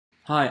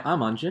Hi, I'm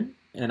Anjan,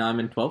 and I'm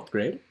in 12th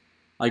grade.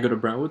 I go to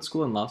Brentwood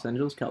School in Los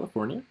Angeles,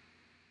 California.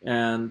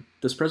 And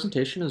this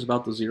presentation is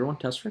about the zero-one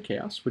test for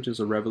chaos, which is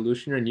a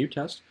revolutionary new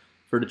test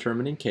for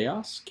determining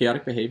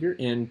chaotic behavior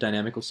in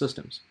dynamical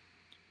systems.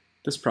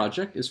 This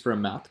project is for a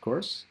math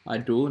course I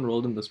dual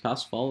enrolled in this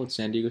past fall at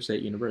San Diego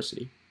State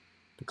University.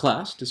 The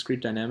class,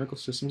 Discrete Dynamical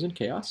Systems in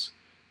Chaos,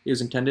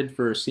 is intended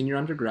for senior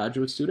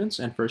undergraduate students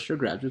and first-year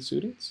graduate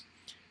students,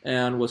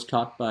 and was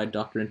taught by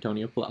Dr.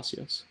 Antonio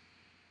Palacios.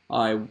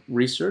 I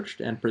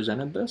researched and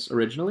presented this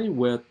originally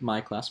with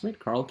my classmate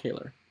Karl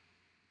Koehler.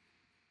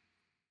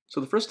 So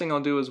the first thing I'll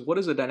do is, what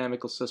is a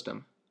dynamical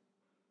system?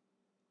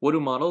 What do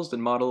models that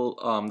model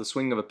the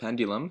swinging of a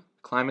pendulum,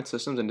 climate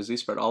systems, and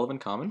disease spread all have in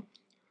common?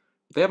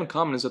 What they have in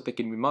common is that they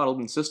can be modeled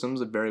in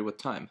systems that vary with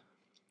time.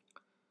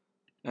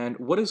 And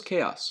what is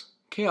chaos?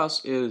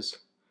 Chaos is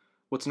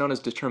what's known as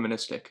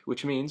deterministic,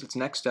 which means its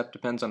next step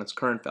depends on its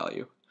current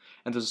value,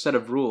 and there's a set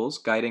of rules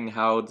guiding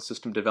how the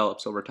system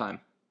develops over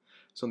time.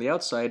 So on the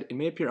outside, it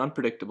may appear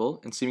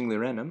unpredictable and seemingly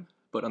random,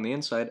 but on the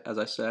inside, as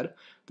I said,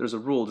 there's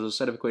a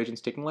set of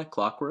equations ticking like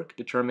clockwork,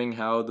 determining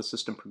how the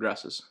system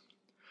progresses.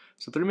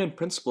 So three main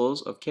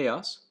principles of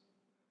chaos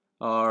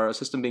are a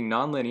system being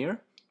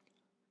nonlinear,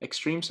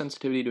 extreme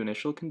sensitivity to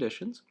initial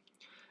conditions,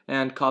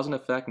 and cause and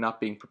effect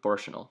not being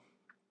proportional.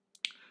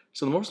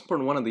 So the most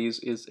important one of these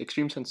is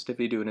extreme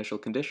sensitivity to initial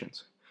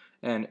conditions.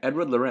 And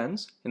Edward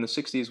Lorenz, in the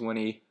 60s when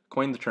he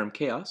coined the term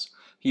chaos,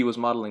 he was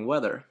modeling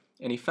weather,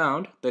 and he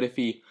found that if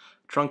he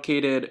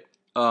truncated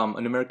a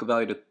numerical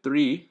value to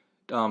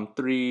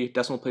three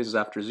decimal places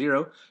after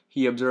 0,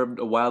 he observed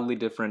a wildly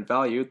different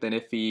value than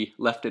if he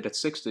left it at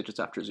 6 digits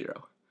after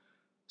 0.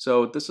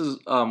 So this is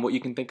what you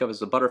can think of as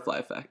the butterfly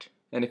effect.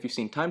 And if you've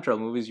seen time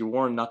travel movies, you're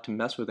warned not to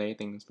mess with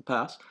anything in the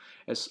past,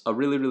 as a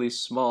really, really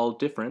small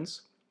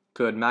difference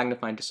could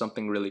magnify into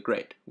something really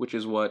great, which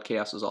is what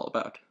chaos is all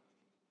about.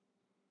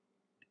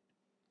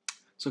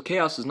 So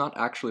chaos is not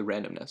actually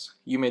randomness.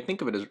 You may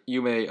think of it as,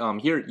 you may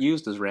hear it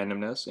used as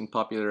randomness in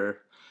popular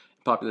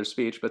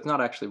speech, but it's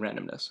not actually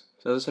randomness.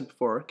 So as I said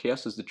before,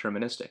 chaos is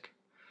deterministic.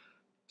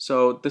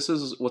 So this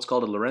is what's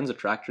called a Lorentz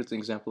attractor. It's an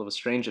example of a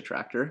strange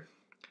attractor,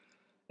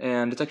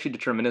 and it's actually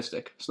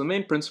deterministic. So the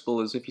main principle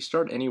is, if you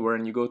start anywhere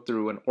and you go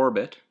through an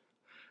orbit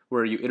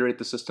where you iterate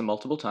the system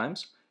multiple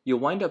times, you'll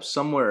wind up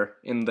somewhere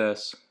in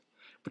this,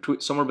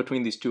 somewhere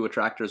between these two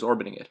attractors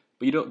orbiting it.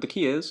 But the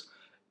key is,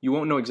 you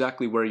won't know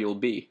exactly where you'll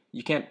be.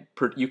 You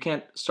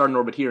can't start an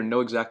orbit here and know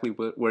exactly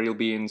where you'll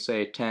be in,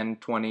 say, 10,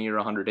 20, or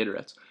 100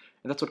 iterates.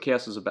 And that's what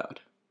chaos is about.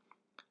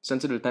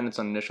 Sensitive dependence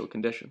on initial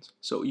conditions.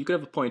 So you could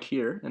have a point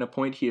here and a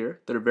point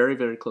here that are very,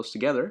 very close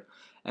together,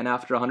 and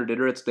after 100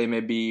 iterates,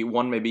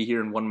 one may be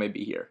here and one may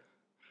be here.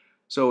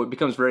 So it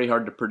becomes very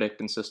hard to predict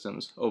in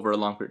systems over a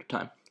long period of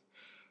time.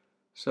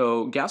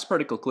 So gas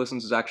particle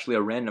coalescence is actually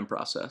a random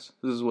process.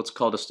 This is what's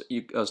called a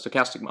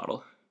stochastic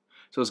model.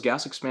 So as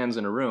gas expands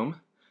in a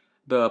room,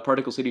 the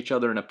particles hit each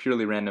other in a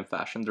purely random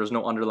fashion. There's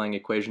no underlying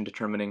equation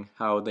determining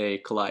how they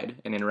collide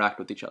and interact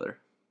with each other.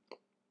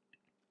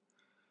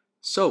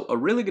 So a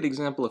really good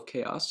example of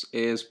chaos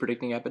is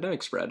predicting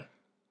epidemic spread,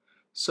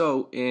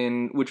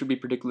 which would be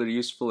particularly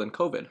useful in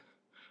COVID.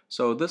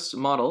 So this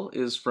model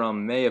is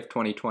from May of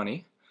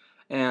 2020,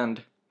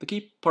 and the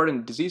key part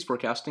in disease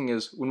forecasting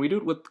is, when we do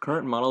it with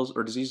current models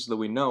or diseases that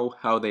we know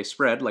how they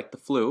spread, like the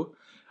flu,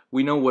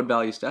 we know what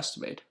values to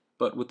estimate.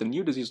 But with a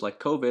new disease like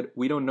COVID,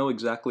 we don't know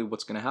exactly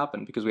what's going to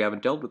happen because we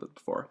haven't dealt with it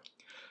before.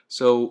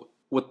 So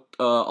what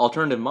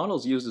alternative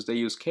models use is they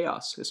use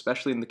chaos,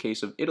 especially in the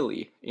case of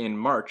Italy in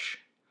March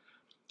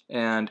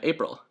and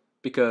April,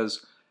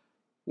 because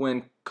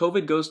when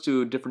COVID goes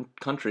to different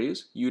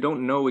countries, you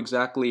don't know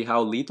exactly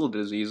how lethal the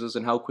disease is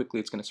and how quickly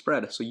it's going to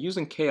spread. So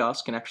using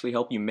chaos can actually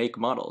help you make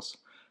models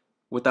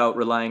without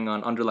relying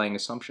on underlying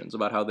assumptions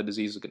about how the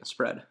disease is going to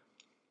spread.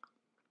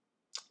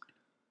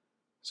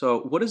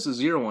 So what is the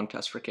zero-one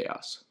test for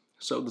chaos?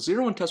 So the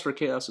zero-one test for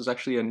chaos is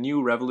actually a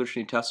new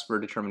revolutionary test for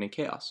determining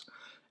chaos.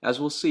 As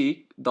we'll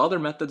see, the other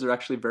methods are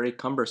actually very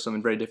cumbersome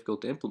and very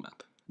difficult to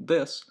implement.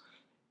 This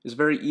is a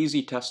very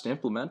easy test to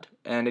implement,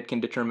 and it can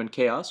determine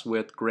chaos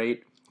with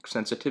great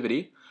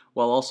sensitivity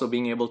while also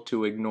being able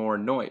to ignore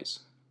noise,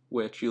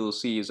 which you'll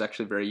see is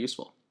actually very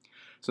useful.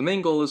 So the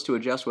main goal is to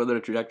adjust whether the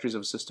trajectories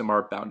of a system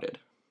are bounded.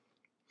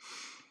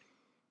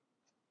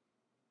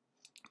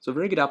 So a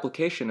very good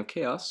application of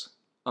chaos,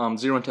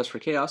 zero-one test for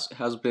chaos,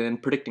 has been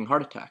predicting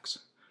heart attacks.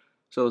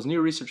 So there's new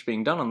research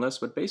being done on this,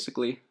 but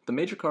basically the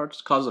major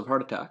causes of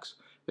heart attacks,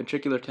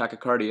 ventricular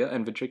tachycardia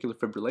and ventricular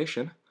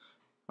fibrillation,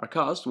 are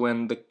caused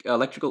when the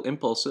electrical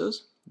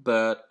impulses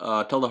that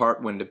tell the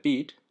heart when to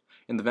beat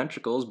in the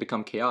ventricles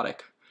become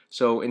chaotic.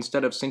 So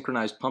instead of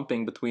synchronized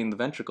pumping between the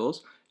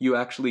ventricles, you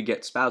actually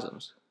get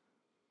spasms.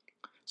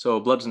 So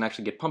blood doesn't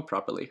actually get pumped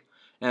properly.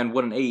 And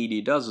what an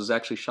AED does is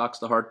actually shocks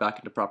the heart back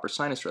into proper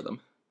sinus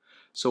rhythm.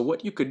 So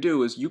what you could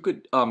do is you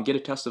could get a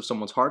test of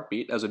someone's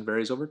heartbeat as it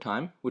varies over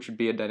time, which would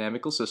be a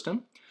dynamical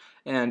system,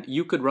 and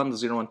you could run the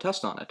zero-one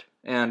test on it.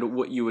 And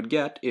what you would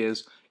get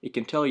is, it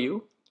can tell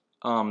you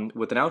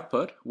with an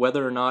output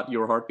whether or not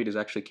your heartbeat is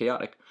actually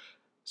chaotic.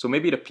 So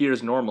maybe it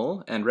appears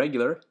normal and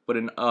regular, but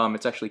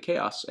it's actually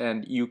chaos,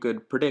 and you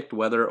could predict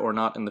whether or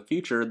not in the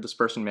future this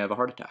person may have a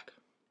heart attack.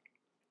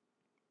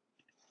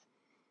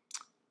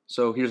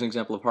 So here's an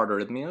example of heart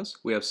arrhythmias.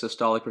 We have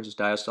systolic versus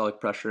diastolic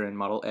pressure in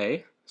model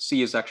A.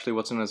 C is actually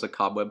what's known as a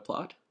cobweb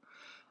plot.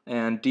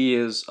 And D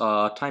is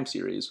a time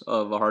series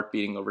of a heart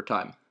beating over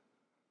time.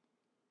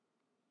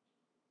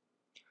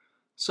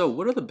 So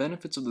what are the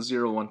benefits of the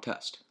 0-1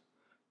 test?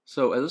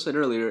 So as I said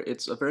earlier,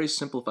 it's a very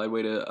simplified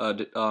way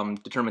to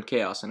determine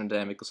chaos in a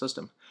dynamical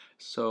system.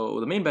 So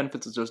the main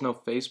benefits is there's no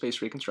phase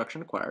space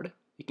reconstruction required.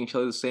 You can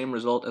tell you the same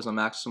result as a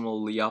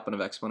maximal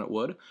Lyapunov exponent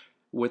would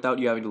without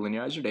you having to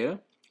linearize your data.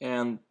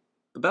 And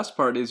the best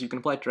part is you can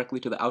apply it directly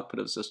to the output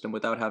of the system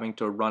without having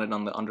to run it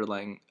on the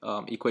underlying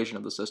equation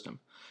of the system.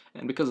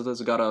 And because it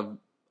has got a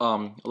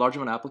large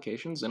amount of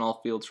applications in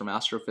all fields from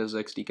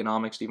astrophysics to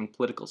economics to even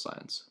political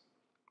science.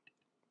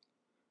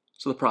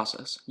 So the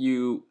process,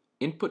 you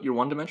input your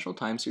one-dimensional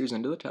time series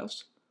into the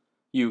test,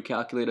 you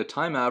calculate a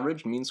time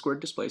average mean squared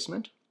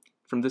displacement,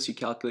 from this you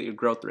calculate your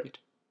growth rate,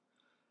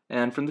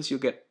 and from this you'll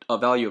get a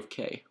value of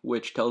k,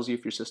 which tells you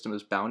if your system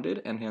is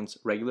bounded and hence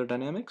regular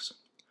dynamics,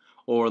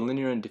 or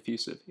linear and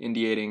diffusive,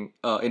 indicating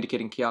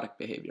chaotic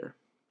behavior.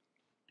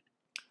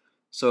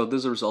 So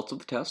these are the results of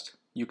the test.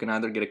 You can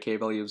either get a k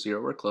value of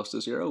 0 or close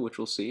to 0, which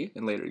we'll see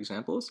in later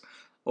examples,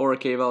 or a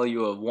k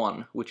value of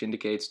 1, which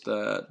indicates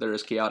there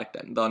is chaotic,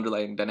 the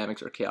underlying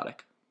dynamics are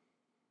chaotic.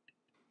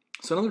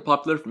 So another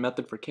popular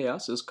method for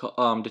chaos is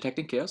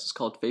detecting chaos is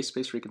called phase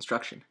space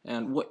reconstruction.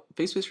 And what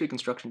phase space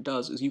reconstruction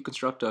does is you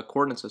construct a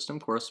coordinate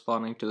system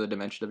corresponding to the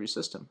dimension of your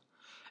system.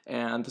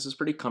 And this is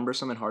pretty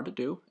cumbersome and hard to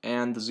do.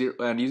 And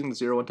using the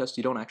 0-1 test,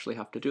 you don't actually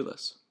have to do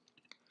this.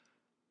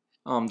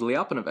 The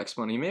Lyapunov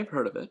exponent, you may have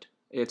heard of it.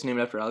 It's named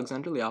after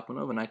Alexander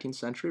Lyapunov, a 19th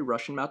century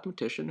Russian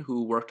mathematician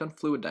who worked on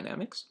fluid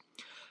dynamics.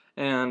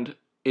 And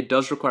it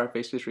does require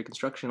phase space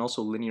reconstruction,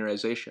 also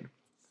linearization.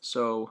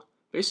 So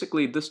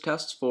basically, this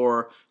tests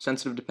for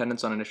sensitive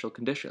dependence on initial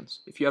conditions.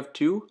 If you have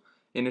two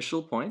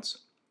initial points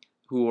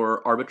who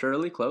are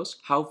arbitrarily close,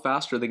 how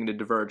fast are they going to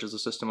diverge as the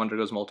system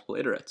undergoes multiple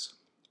iterates?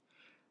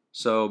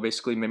 So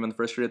basically, maybe on the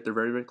first iterate, they're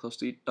very, very close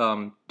to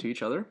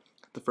each other.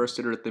 The first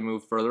iterate, they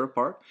move further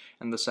apart,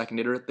 and the second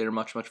iterate, they're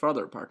much, much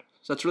farther apart.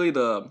 So that's really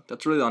the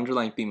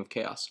underlying theme of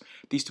chaos.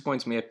 These 2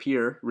 points may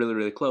appear really,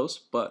 really close,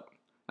 but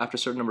after a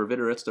certain number of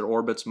iterates, their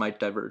orbits might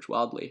diverge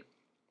wildly,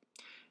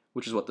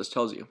 which is what this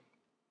tells you.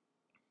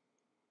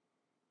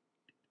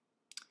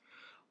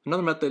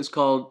 Another method is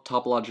called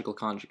topological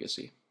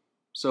conjugacy.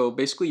 So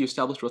basically you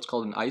establish what's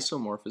called an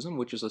isomorphism,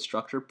 which is a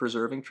structure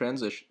preserving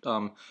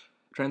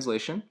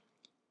translation.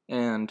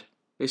 And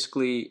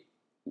basically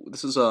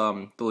this is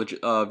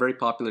a very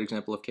popular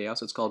example of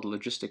chaos. It's called the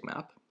logistic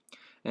map.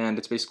 And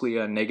it's basically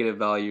a negative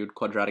valued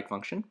quadratic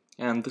function.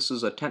 And this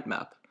is a tent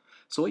map.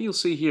 So what you'll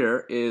see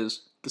here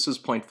is this is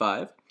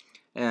 0.5.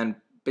 And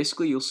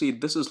basically you'll see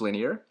this is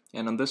linear,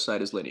 and on this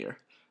side is linear.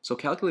 So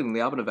calculating the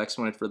Lyapunov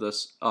exponent for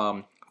this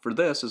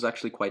is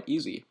actually quite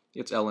easy.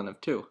 It's ln of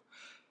 2.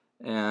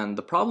 And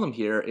the problem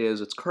here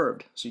is it's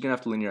curved, so you're going to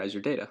have to linearize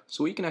your data.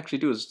 So what you can actually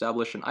do is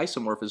establish an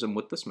isomorphism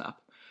with this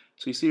map.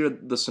 So you see here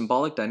the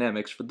symbolic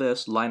dynamics for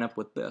this line up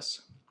with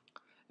this.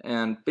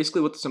 And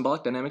basically what the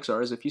symbolic dynamics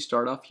are is if you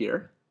start off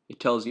here,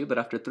 it tells you that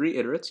after 3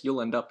 iterates,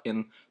 you'll end up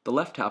in the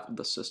left half of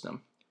the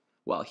system.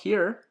 While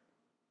here,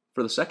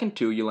 for the second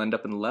 2, you'll end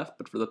up in the left,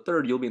 but for the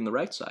third, you'll be in the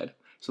right side.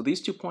 So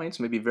these 2 points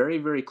may be very,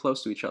 very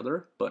close to each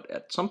other, but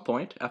at some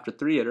point, after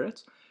 3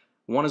 iterates,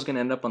 one is going to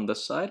end up on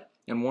this side,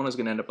 and one is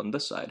going to end up on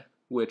this side,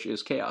 which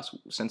is chaos,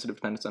 sensitive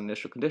dependence on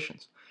initial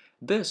conditions.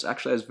 This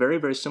actually has very,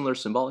 very similar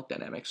symbolic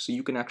dynamics, so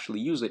you can actually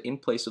use it in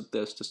place of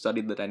this to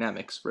study the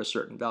dynamics for a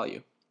certain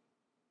value.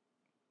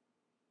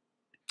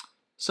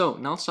 So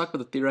now let's talk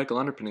about the theoretical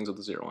underpinnings of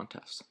the 0-1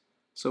 test.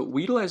 So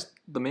we utilize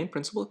the main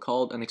principle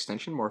called an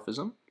extension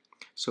morphism.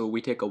 So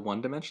we take a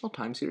one-dimensional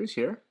time series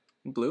here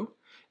in blue,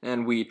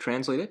 and we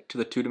translate it to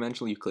the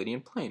two-dimensional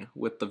Euclidean plane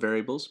with the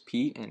variables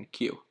p and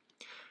q.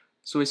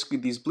 So basically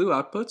these blue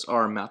outputs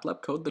are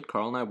MATLAB code that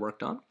Karl and I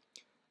worked on,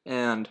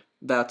 and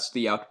that's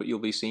the output you'll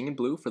be seeing in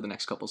blue for the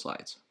next couple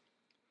slides.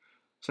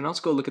 So now let's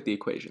go look at the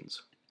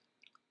equations.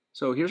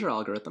 So here's our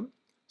algorithm.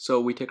 So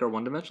we take our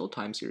one-dimensional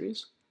time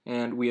series,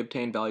 and we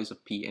obtain values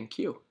of p and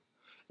q.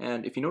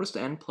 And if you notice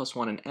the n plus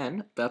 1 and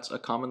n, that's a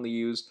commonly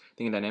used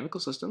thing in dynamical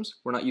systems.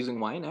 We're not using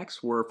y and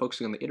x, we're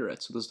focusing on the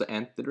iterates. So this is the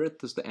nth iterate,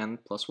 this is the n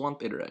plus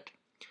 1th iterate.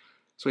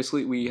 So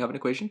basically we have an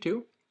equation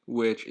 2,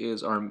 which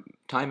is our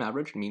time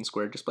average mean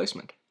squared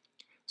displacement.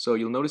 So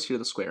you'll notice here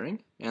the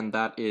squaring, and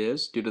that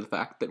is due to the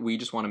fact that we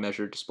just want to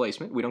measure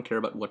displacement. We don't care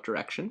about what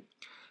direction.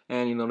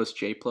 And you'll notice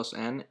j plus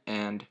n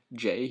and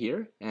j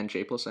here, and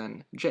j plus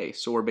n, j.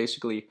 So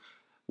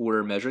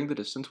we're measuring the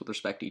distance with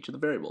respect to each of the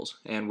variables,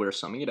 and we're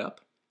summing it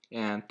up.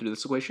 And through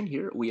this equation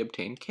here, we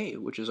obtain k,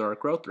 which is our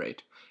growth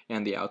rate,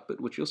 and the output,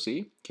 which you'll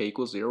see, k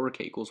equals 0 or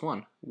k equals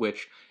 1,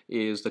 which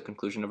is the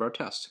conclusion of our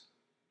test,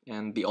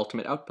 and the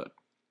ultimate output.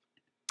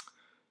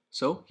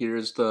 So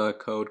here's the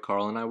code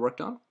Karl and I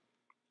worked on,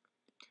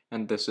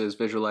 and this is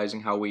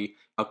visualizing how we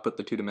output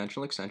the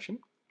two-dimensional extension.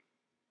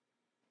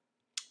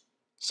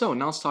 So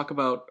now let's talk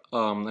about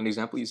an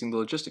example using the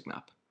logistic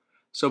map.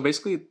 So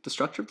basically, the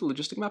structure of the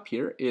logistic map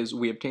here is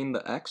we obtain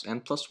the x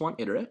n plus 1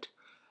 iterate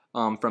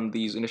from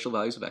these initial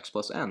values of x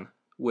plus n,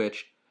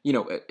 which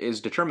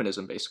is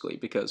determinism basically,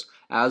 because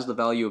as the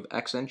value of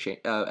x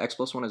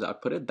plus 1 is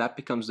outputted, that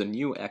becomes the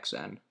new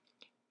xn,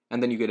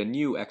 and then you get a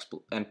new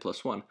n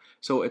plus 1.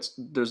 So it's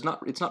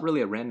not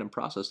really a random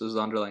process. This is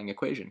the underlying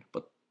equation.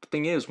 But the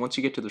thing is, once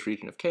you get to this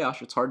region of chaos,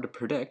 it's hard to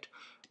predict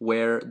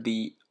where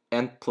the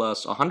n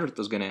plus 100th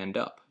is going to end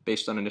up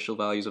based on initial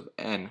values of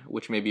n,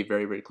 which may be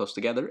very, very close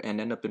together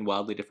and end up in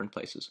wildly different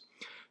places.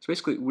 So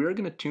basically, we're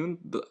going to tune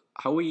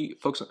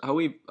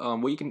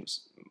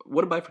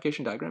what a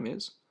bifurcation diagram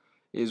is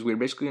we're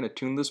basically going to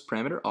tune this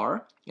parameter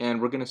r,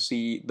 and we're going to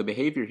see the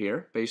behavior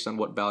here based on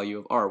what value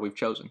of r we've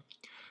chosen.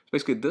 So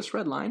basically, this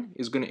red line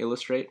is going to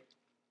illustrate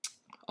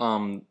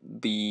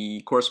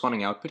the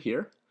corresponding output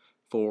here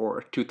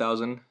for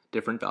 2,000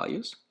 different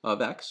values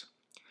of x.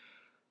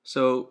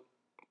 So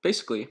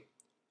basically,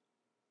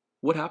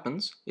 what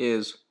happens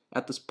is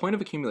at this point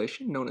of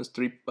accumulation, known as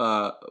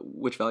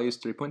which value is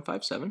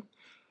 3.57,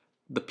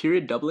 the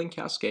period doubling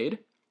cascade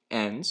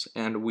ends,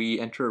 and we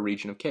enter a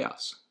region of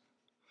chaos.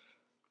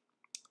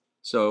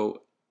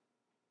 So,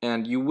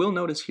 and you will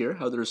notice here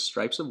how there's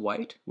stripes of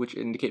white, which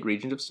indicate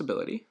regions of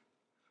stability.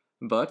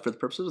 But for the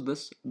purposes of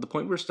this, the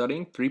point we're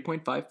studying,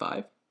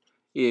 3.55,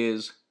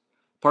 is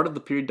part of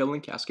the period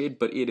doubling cascade,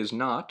 but it is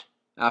not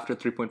after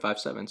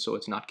 3.57, so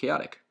it's not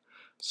chaotic.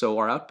 So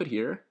our output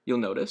here, you'll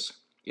notice,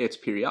 it's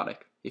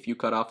periodic. If you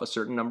cut off a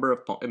certain number of,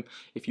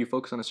 if you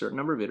focus on a certain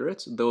number of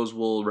iterates, those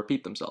will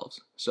repeat themselves.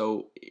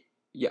 So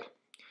yeah,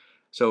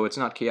 so it's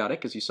not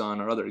chaotic as you saw in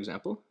our other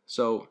example.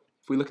 So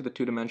if we look at the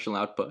two-dimensional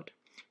output,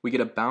 we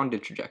get a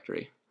bounded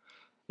trajectory.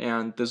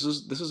 And this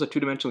is a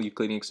two-dimensional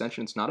Euclidean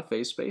extension. It's not a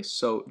phase space.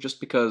 So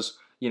just because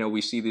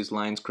we see these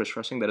lines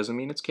crisscrossing, that doesn't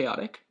mean it's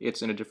chaotic.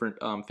 It's in a different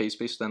phase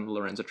space than the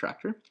Lorentz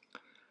attractor.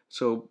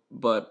 So,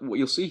 but what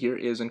you'll see here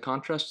is, in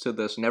contrast to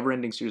this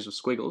never-ending series of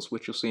squiggles,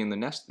 which you'll see in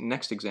the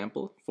next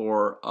example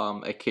for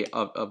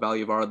a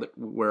value of r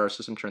where our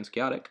system turns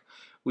chaotic,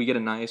 we get a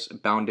nice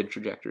bounded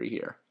trajectory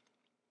here.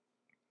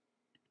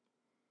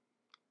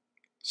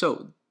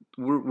 So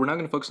we're now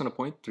going to focus on a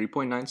point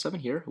 3.97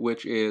 here,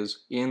 which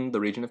is in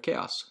the region of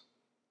chaos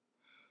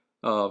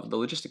of the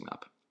logistic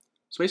map.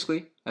 So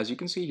basically, as you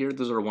can see here,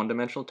 this is our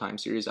one-dimensional time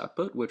series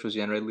output, which was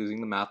generated using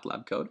the math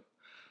lab code.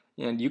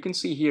 And you can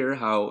see here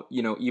how,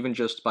 even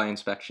just by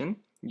inspection,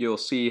 you'll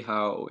see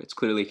how it's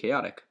clearly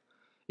chaotic.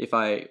 If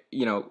I,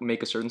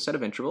 make a certain set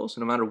of intervals,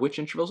 no matter which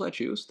intervals I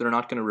choose, they're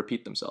not going to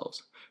repeat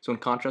themselves. So in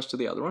contrast to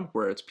the other one,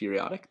 where it's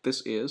periodic,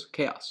 this is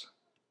chaos.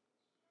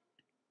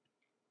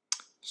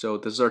 So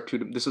this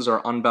is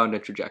our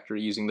unbounded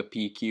trajectory using the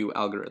PQ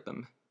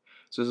algorithm.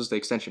 So this is the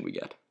extension we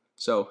get.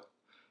 So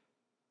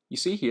you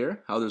see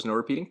here how there's no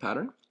repeating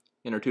pattern.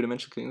 In our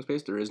two-dimensional Euclidean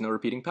space, there is no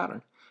repeating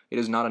pattern. It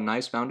is not a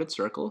nice bounded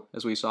circle,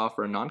 as we saw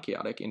for a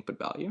non-chaotic input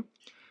value.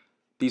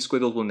 These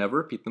squiggles will never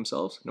repeat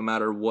themselves, no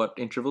matter what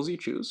intervals you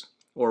choose,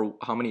 or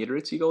how many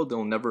iterates you go,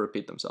 they'll never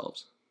repeat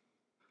themselves.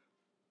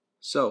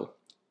 So,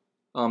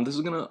 this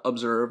is going to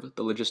observe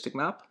the logistic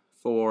map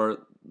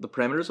for the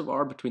parameters of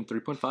R between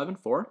 3.5 and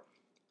 4.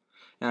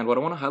 And what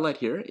I want to highlight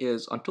here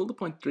is until the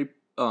point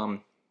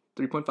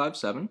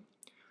 3.57,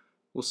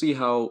 we'll see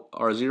how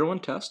our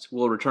 0-1 test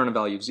will return a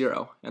value of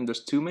 0. And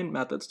there's two main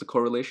methods, the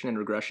correlation and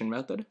regression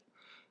method.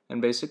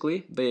 And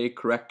basically, they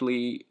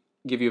correctly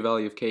give you a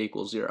value of k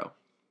equals 0.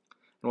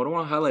 And what I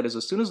want to highlight is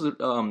as soon as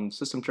the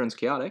system turns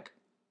chaotic,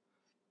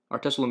 our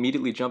test will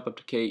immediately jump up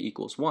to k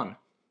equals 1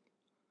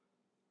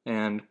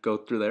 and go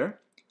through there.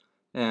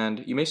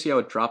 And you may see how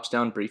it drops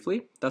down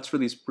briefly. That's for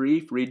these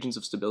brief regions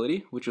of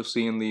stability, which you'll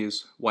see in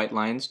these white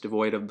lines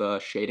devoid of the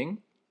shading.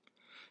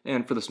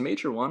 And for this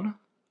major one,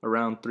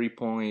 around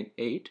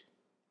 3.8,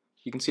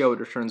 you can see how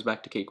it returns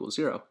back to k equals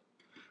 0.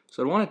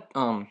 So what I want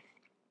to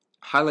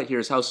highlight here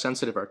is how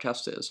sensitive our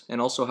test is,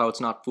 and also how it's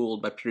not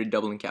fooled by period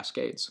doubling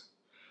cascades.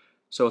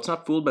 So it's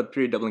not fooled by the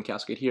period doubling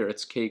cascade here,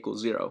 it's k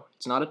equals 0.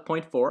 It's not at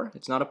 0.4,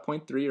 it's not at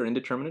 0.3 or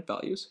indeterminate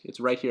values, it's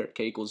right here at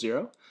k equals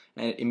 0,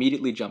 and it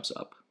immediately jumps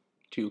up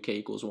to k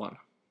equals 1.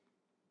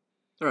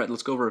 Alright,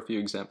 let's go over a few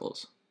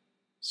examples.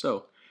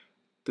 So,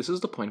 this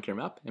is the Poincare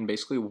map, and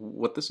basically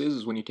what this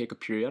is when you take a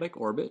periodic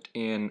orbit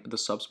in the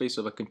subspace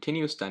of a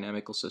continuous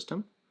dynamical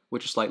system,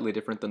 which is slightly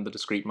different than the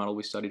discrete model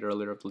we studied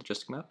earlier of the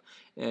logistic map,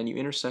 and you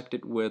intersect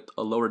it with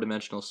a lower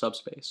dimensional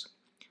subspace.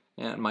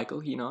 And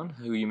Michael Heenan,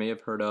 who you may have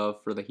heard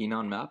of for the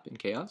Heenan map in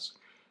chaos,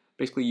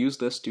 basically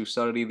used this to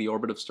study the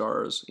orbit of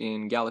stars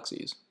in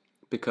galaxies.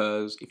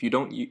 Because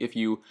if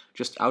you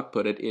just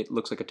output it, it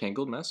looks like a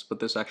tangled mess, but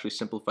this actually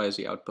simplifies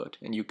the output,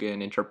 and you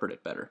can interpret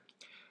it better.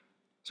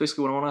 So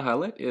basically what I want to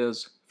highlight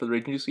is, for the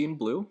region you see in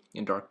blue,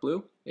 in dark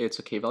blue, it's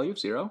a k value of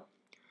 0.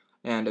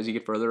 And as you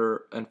get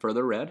further and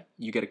further red,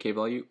 you get a k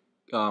value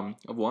of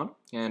 1.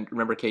 And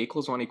remember, k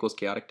equals 1 equals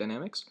chaotic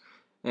dynamics,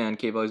 and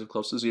k values of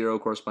close to 0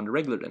 correspond to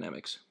regular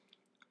dynamics.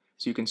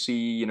 So you can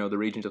see, the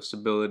regions of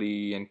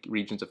stability and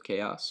regions of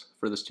chaos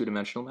for this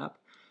two-dimensional map.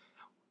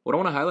 What I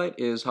want to highlight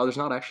is how there's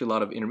not actually a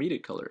lot of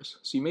intermediate colors.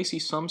 So you may see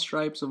some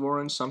stripes of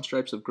orange, some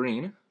stripes of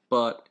green,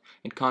 but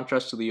in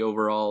contrast to the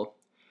overall,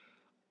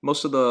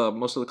 most of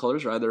the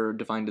colors are either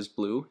defined as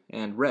blue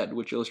and red,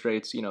 which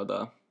illustrates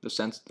the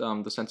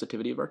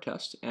sensitivity of our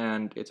test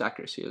and its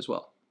accuracy as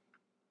well.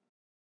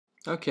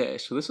 Okay,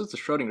 so this is the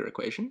Schrodinger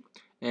equation,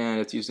 and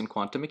it's used in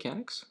quantum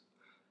mechanics.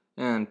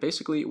 And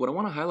basically, what I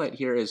want to highlight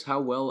here is how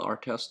well our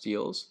test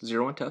deals. The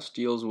 0-1 test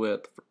deals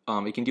with,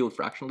 it can deal with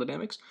fractional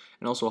dynamics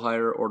and also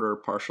higher order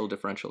partial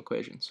differential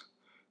equations.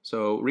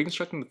 So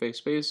reconstructing the phase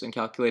space and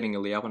calculating a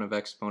Lyapunov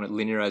exponent,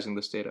 linearizing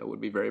this data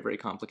would be very, very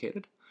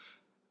complicated.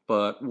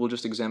 But we'll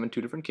just examine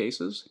two different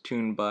cases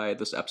tuned by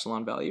this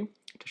epsilon value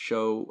to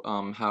show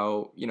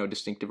how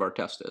distinctive our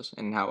test is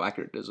and how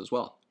accurate it is as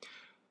well.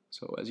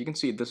 So as you can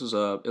see, this is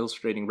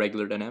illustrating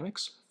regular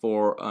dynamics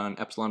for an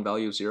epsilon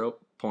value of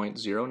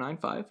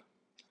 0.095,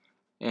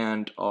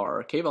 and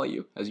our k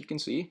value, as you can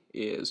see,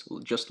 is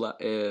about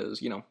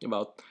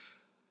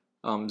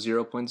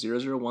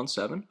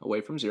 0.0017 away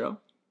from 0.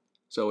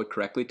 So it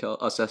correctly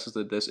assesses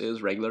that this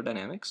is regular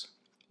dynamics.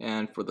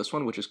 And for this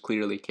one, which is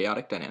clearly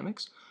chaotic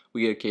dynamics,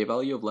 we get a k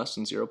value of less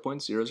than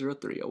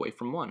 0.003 away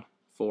from 1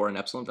 for an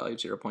epsilon value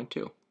of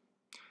 0.2.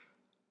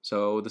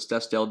 So this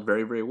test dealt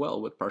very, very well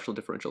with partial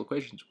differential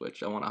equations,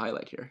 which I want to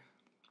highlight here.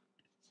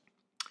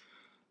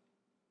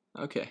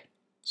 Okay,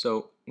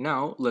 so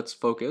now let's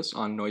focus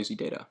on noisy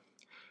data.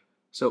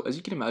 So as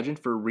you can imagine,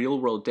 for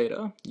real-world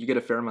data, you get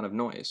a fair amount of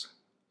noise,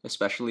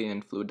 especially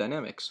in fluid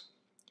dynamics.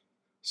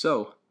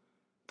 So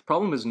the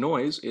problem is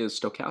noise is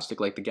stochastic,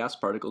 like the gas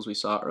particles we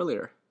saw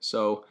earlier.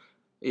 So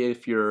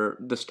if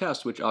this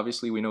test, which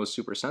obviously we know is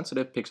super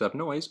sensitive, picks up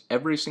noise,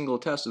 every single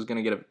test is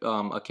going to get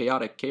a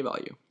chaotic k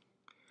value.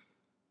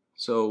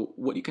 So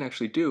what you can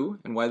actually do,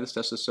 and why this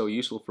test is so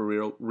useful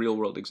for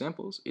real-world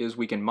examples, is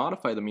we can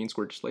modify the mean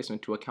squared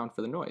displacement to account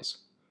for the noise.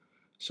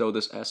 So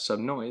this S sub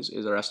noise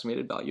is our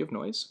estimated value of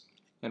noise,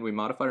 and we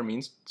modify our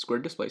mean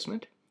squared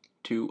displacement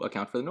to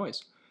account for the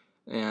noise.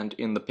 And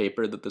in the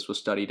paper that this was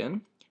studied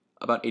in,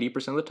 about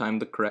 80% of the time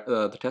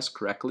the test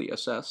correctly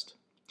assessed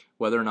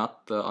whether or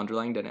not the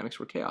underlying dynamics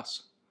were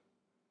chaos.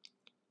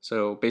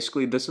 So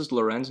basically this is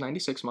Lorenz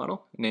 96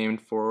 model,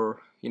 named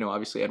for,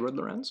 obviously Edward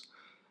Lorenz.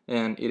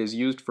 And it is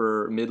used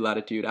for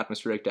mid-latitude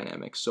atmospheric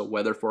dynamics, so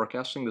weather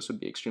forecasting, this would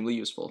be extremely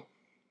useful.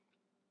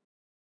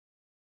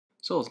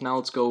 So now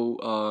let's go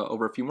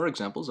over a few more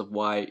examples of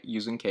why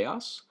using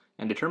chaos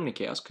and determining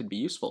chaos could be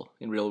useful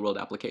in real-world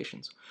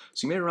applications.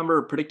 So you may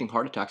remember predicting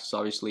heart attacks is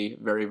obviously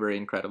very, very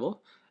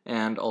incredible,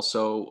 and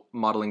also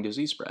modeling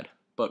disease spread.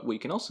 But what you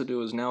can also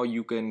do is now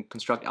you can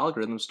construct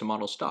algorithms to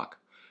model stock.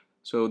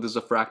 So this is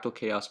a fractal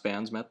chaos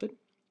bands method,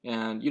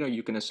 and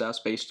you can assess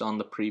based on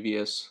the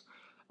previous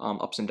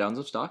ups and downs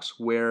of stocks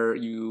where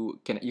you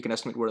can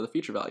estimate where the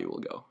future value will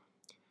go.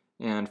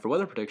 And for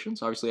weather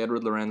predictions, obviously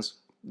Edward Lorenz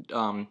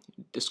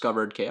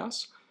discovered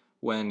chaos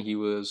when he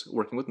was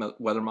working with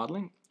weather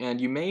modeling, and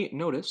you may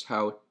notice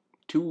how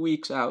 2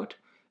 weeks out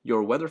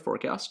your weather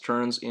forecast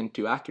turns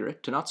into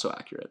accurate to not so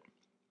accurate.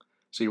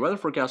 So your weather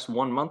forecast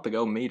 1 month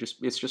ago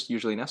it's just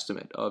usually an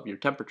estimate of your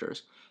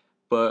temperatures,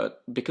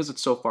 but because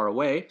it's so far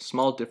away,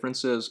 small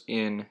differences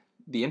in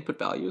the input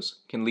values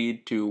can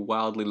lead to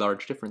wildly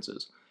large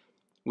differences,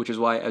 which is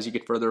why as you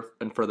get further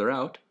and further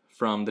out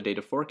from the date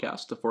of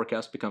forecast, the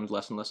forecast becomes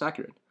less and less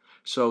accurate.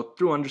 So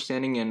through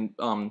understanding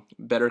and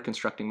better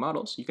constructing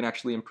models, you can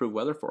actually improve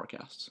weather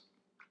forecasts.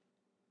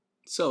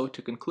 So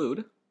to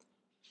conclude,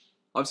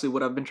 obviously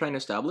what I've been trying to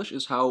establish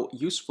is how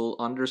useful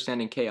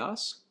understanding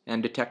chaos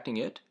and detecting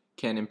it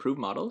can improve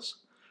models,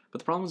 but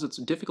the problem is it's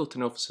difficult to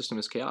know if a system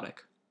is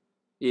chaotic.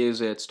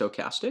 Is it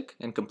stochastic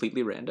and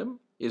completely random?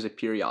 Is it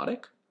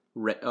periodic,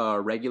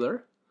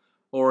 regular,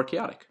 or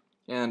chaotic?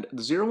 And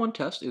the 0-1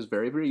 test is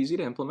very, very easy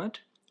to implement.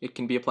 It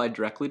can be applied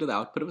directly to the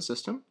output of a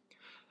system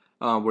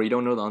where you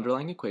don't know the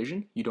underlying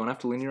equation. You don't have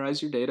to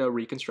linearize your data,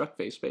 reconstruct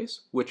phase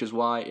space, which is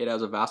why it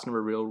has a vast number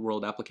of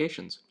real-world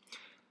applications.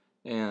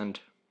 And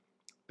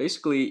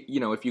basically,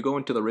 if you go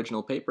into the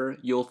original paper,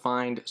 you'll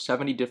find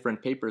 70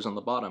 different papers on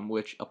the bottom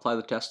which apply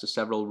the test to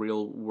several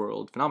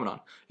real-world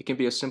phenomenon. It can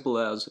be as simple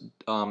as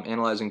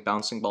analyzing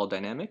bouncing ball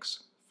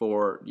dynamics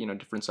for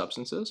different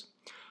substances,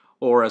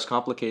 or as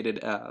complicated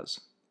as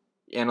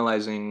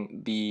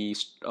analyzing the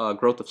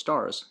growth of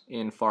stars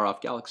in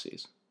far-off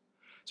galaxies.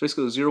 So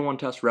basically the 0-1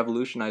 test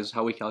revolutionizes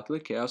how we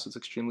calculate chaos. It's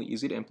extremely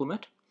easy to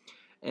implement,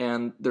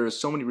 and there's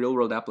so many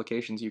real-world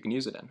applications you can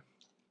use it in.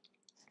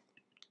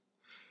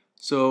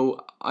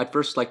 So I'd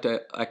first like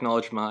to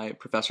acknowledge my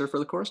professor for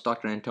the course,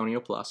 Dr.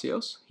 Antonio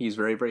Palacios. He's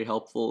very, very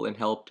helpful and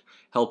helped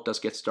us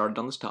get started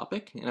on this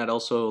topic. And I'd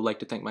also like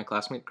to thank my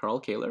classmate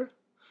Karl Koehler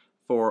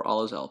for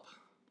all his help.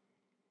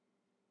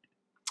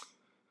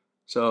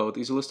 So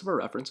these are a list of our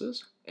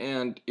references,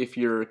 and if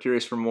you're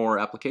curious for more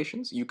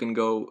applications, you can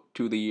go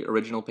to the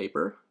original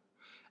paper,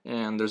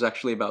 and there's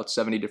actually about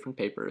 70 different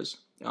papers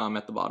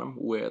at the bottom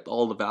with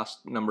all the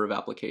vast number of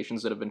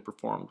applications that have been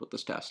performed with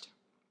this test.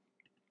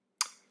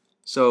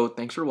 So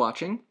thanks for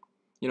watching.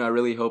 I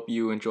really hope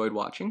you enjoyed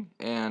watching,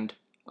 and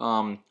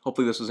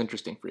hopefully this was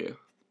interesting for you.